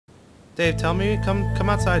Dave, tell me, come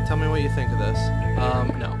outside, tell me what you think of this.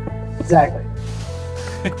 No. Exactly.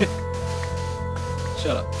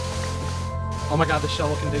 Shut up. Oh my god, the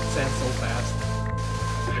shovel can dig sand so fast.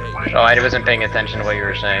 Oh, I wasn't paying attention to what you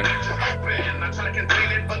were saying.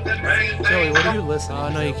 Joey, what are you listening? Oh,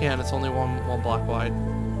 no, you can't. It's only one block wide.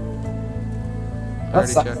 I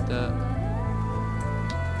already checked that.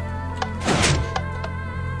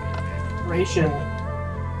 Respiration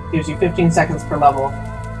gives you 15 seconds per level.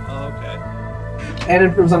 Oh, okay. And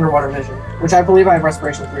improves underwater vision, which I believe I have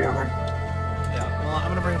respiration 3 on there. Yeah, well, I'm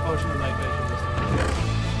gonna bring a potion of night vision just in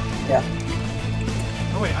case. Yeah.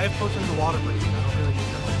 Oh wait, I have potions of water breathing. I don't really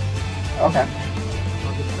need that. Okay.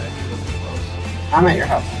 I'll get back to you close. I'm at your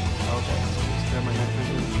house. Okay, so just grab my night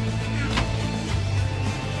vision.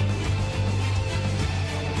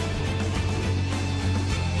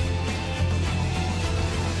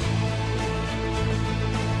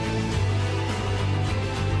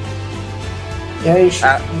 Yeah, you should.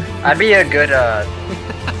 I'd be a good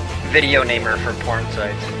video namer for porn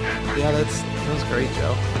sites. Yeah, that was great,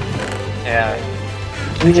 Joe. Yeah.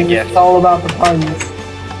 It's a gift. It's all about the puns.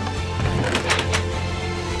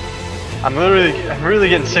 I'm really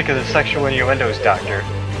getting sick of the sexual innuendos, Doctor.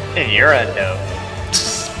 Innuendo.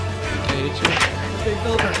 Hey, it's your big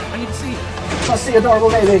builder. I need to see. Let's see adorable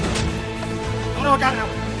baby. Oh no, I got it now.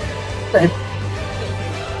 Babe.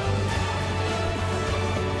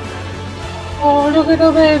 Oh, look at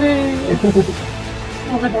the baby!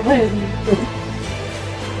 Look at the baby!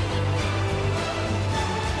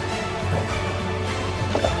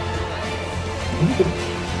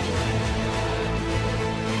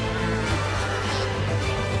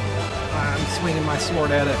 I'm swinging my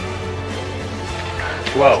sword at it.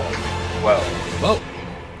 Whoa. Whoa. Whoa!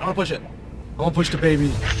 I wanna push it. I wanna push the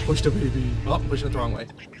baby. Push the baby. Oh, I'm pushing it the wrong way.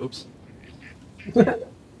 Oops.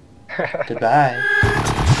 Goodbye.